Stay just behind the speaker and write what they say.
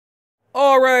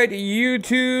All right,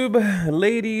 YouTube,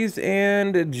 ladies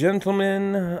and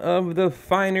gentlemen of the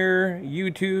finer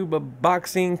YouTube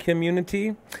boxing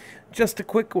community. Just a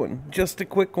quick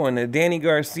one. Danny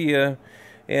Garcia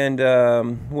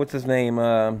and what's his name?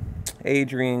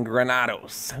 Adrian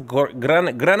Granados.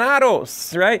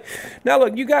 Granados, right? Now,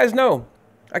 look, you guys know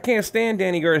I can't stand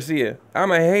Danny Garcia.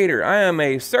 I'm a hater. I am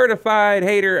a certified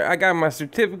hater. I got my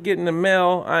certificate in the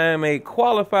mail. I am a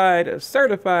qualified,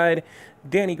 certified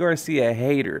Danny Garcia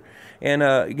hater. And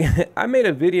I made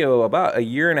a video about a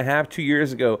year and a half, 2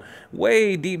 years ago,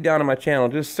 way deep down on my channel.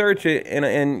 Just search it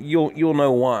and you'll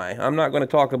know why. I'm not going to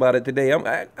talk about it today.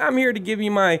 I'm here to give you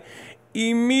my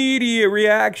immediate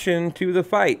reaction to the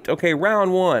fight. Okay,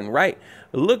 round one, right?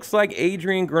 Looks like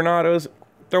Adrian Granados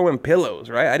throwing pillows,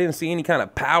 right? I didn't see any kind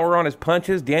of power on his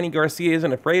punches. Danny Garcia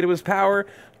isn't afraid of his power.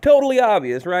 Totally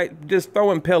obvious, right? Just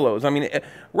throwing pillows. I mean,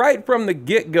 right from the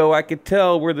get-go, I could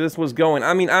tell where this was going.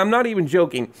 I mean, I'm not even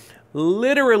joking.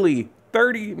 Literally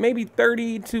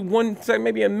 30 to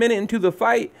maybe a minute into the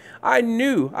fight, I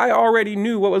already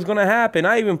knew what was going to happen.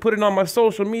 I even put it on my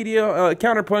social media,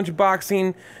 Counterpunch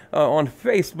Boxing on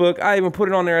Facebook. I even put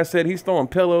it on there. I said, he's throwing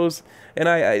pillows, and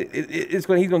he's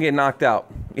going to get knocked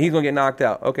out. He's going to get knocked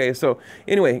out. Okay, so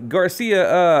anyway,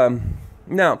 Garcia,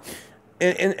 now,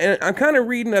 and I'm kind of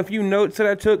reading a few notes that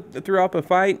I took throughout the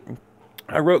fight.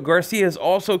 I wrote, Garcia has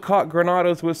also caught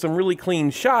Granados with some really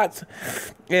clean shots.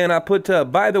 And I put,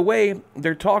 by the way,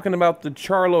 they're talking about the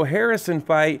Charlo Harrison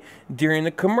fight during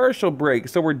the commercial break.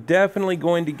 So we're definitely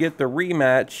going to get the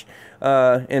rematch.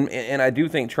 And I do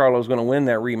think Charlo's going to win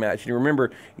that rematch. You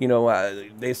remember,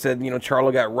 they said,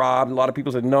 Charlo got robbed. A lot of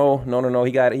people said, no.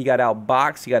 He got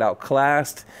outboxed. He got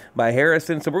outclassed by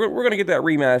Harrison. So we're going to get that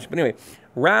rematch. But anyway,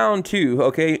 round two,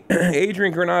 okay.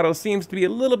 Adrian Granados seems to be a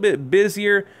little bit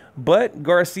busier, but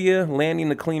Garcia landing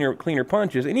the cleaner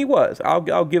punches, and he was.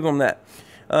 I'll give him that.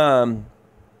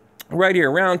 Right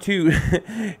here, round two,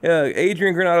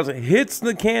 Adrian Granados hits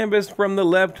the canvas from the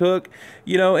left hook,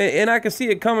 and I can see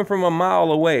it coming from a mile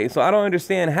away. So I don't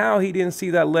understand how he didn't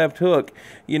see that left hook.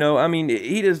 I mean,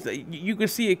 you could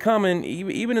see it coming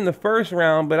even in the first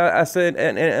round. But I said,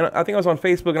 and I think I was on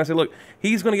Facebook, and I said, look,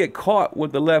 he's going to get caught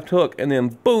with the left hook, and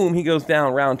then boom, he goes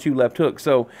down, round two, left hook.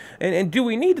 So, and do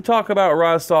we need to talk about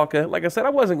Ross Salka? Like I said, I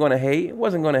wasn't going to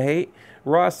hate.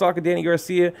 Ross Salka, Danny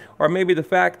Garcia, or maybe the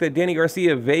fact that Danny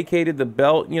Garcia vacated the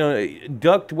belt,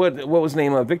 ducked what was his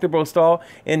name, Victor Bostal,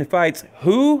 and fights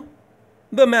who?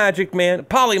 The Magic Man,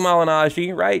 Paulie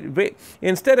Malignaggi, right?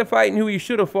 Instead of fighting who he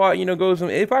should have fought, goes,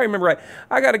 if I remember right,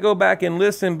 I got to go back and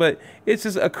listen, but it's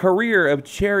just a career of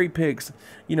cherry picks,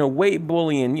 weight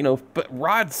bullying, but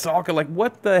Rod Salka, like,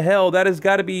 what the hell? That has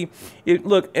got to be,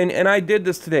 look, and I did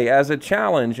this today as a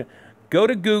challenge. Go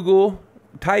to Google,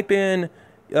 type in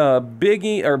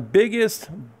biggest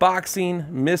boxing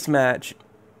mismatch,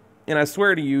 and I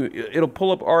swear to you, it'll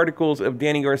pull up articles of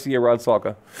Danny Garcia, Rod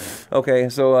Salka. Okay,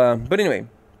 so but anyway,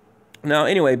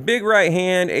 big right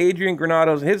hand, Adrian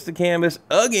Granados hits the canvas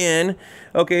again.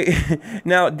 Okay,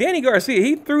 now Danny Garcia,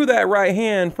 he threw that right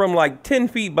hand from like 10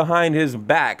 feet behind his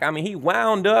back. I mean, he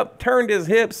wound up, turned his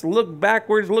hips, looked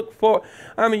backwards, looked forward.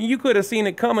 I mean, you could have seen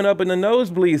it coming up in the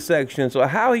nosebleed section. So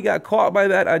how he got caught by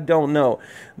that, I don't know.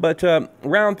 But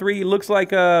round three looks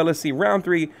like, let's see, round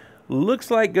three.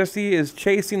 Looks like Garcia is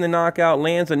chasing the knockout,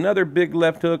 lands another big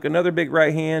left hook, another big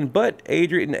right hand, but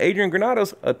Adrian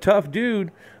Granados, a tough dude,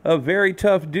 a very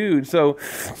tough dude. So,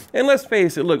 and let's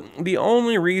face it, look, the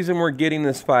only reason we're getting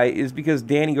this fight is because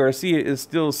Danny Garcia is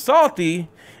still salty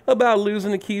about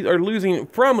losing to Keith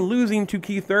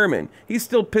Thurman. He's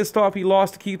still pissed off he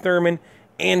lost to Keith Thurman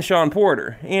and Sean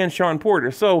Porter.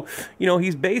 So,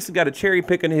 he's basically got a cherry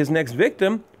pick on his next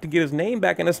victim to get his name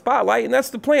back in the spotlight, and that's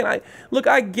the plan.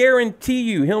 I guarantee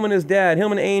you, him and his dad,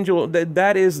 him and Angel,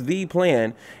 that is the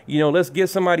plan. Let's get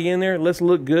somebody in there, let's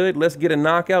look good, let's get a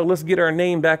knockout, let's get our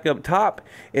name back up top,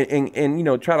 and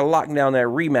try to lock down that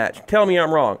rematch. Tell me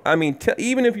I'm wrong. I mean,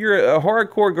 even if you're a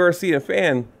hardcore Garcia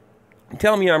fan,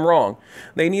 tell me I'm wrong.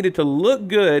 They needed to look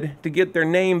good to get their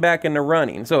name back in the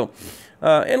running. So,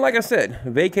 and like I said,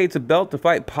 vacates a belt to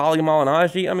fight Paulie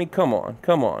Malignaggi. I mean, come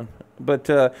on.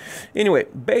 But anyway,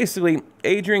 basically,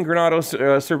 Adrian Granados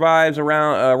survives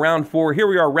around round four. Here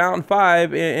we are, round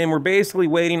five, and we're basically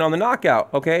waiting on the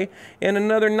knockout, okay? And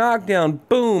another knockdown,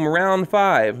 boom, round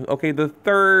five. Okay, the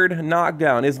third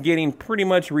knockdown is getting pretty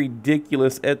much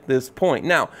ridiculous at this point.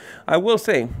 Now, I will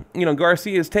say,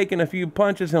 Garcia has taken a few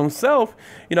punches himself.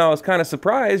 I was kind of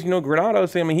surprised.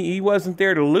 Granados, I mean, he wasn't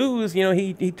there to lose.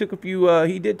 He took a few,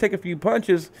 he did take a few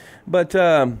punches, but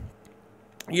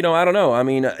I don't know. I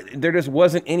mean, there just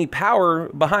wasn't any power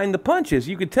behind the punches.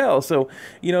 You could tell. So,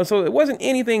 so it wasn't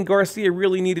anything Garcia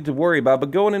really needed to worry about.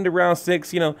 But going into round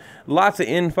 6, lots of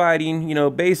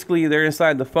infighting. Basically they're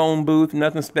inside the phone booth.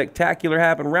 Nothing spectacular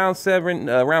happened. Round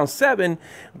 7,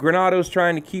 Granados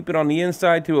trying to keep it on the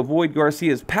inside to avoid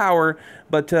Garcia's power.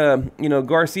 But,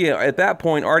 Garcia at that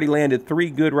point already landed 3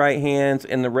 good right hands,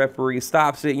 and the referee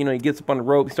stops it. He gets up on the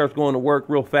rope. He starts going to work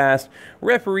real fast.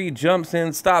 Referee jumps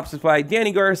in, stops the fight.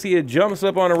 Danny Garcia jumps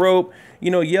up on a rope,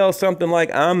 yells something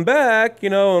like, "I'm back,"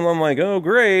 and I'm like, oh,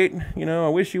 great. I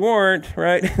wish you weren't,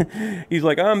 right? He's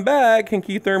like, "I'm back." And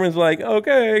Keith Thurman's like,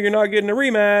 "Okay, you're not getting a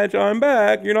rematch. I'm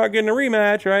back. You're not getting a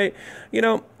rematch," right?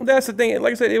 That's the thing.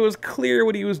 Like I said, it was clear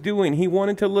what he was doing. He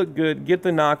wanted to look good, get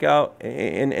the knockout,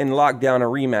 and lock down a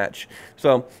rematch.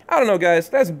 So, I don't know, guys.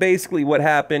 That's basically what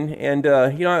happened. And,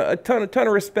 a ton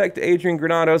of respect to Adrian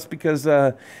Granados because,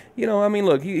 I mean,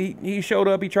 look, he showed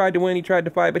up, he tried to win, he tried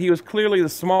to fight, but he was clearly the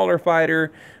smaller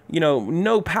fighter,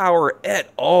 no power at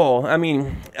all. I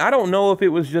mean, I don't know if it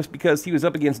was just because he was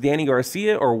up against Danny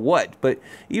Garcia or what, but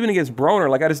even against Broner,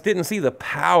 like, I just didn't see the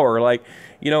power. Like,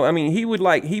 I mean, he would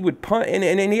punt,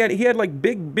 and he had like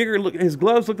bigger, his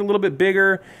gloves looked a little bit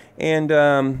bigger, and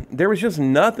there was just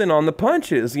nothing on the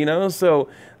punches, so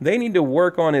they need to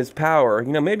work on his power.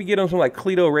 Maybe get him some like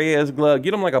Cleto Reyes glove,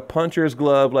 get him like a puncher's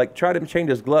glove, like try to change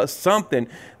his glove, something.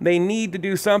 They need to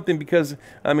do something because,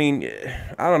 I mean,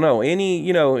 I don't know,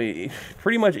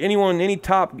 pretty much anyone, any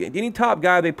top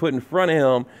guy they put in front of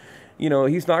him,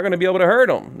 he's not going to be able to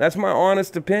hurt him. That's my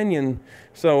honest opinion.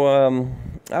 So,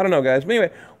 I don't know, guys. But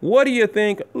anyway, what do you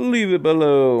think? Leave it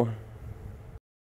below.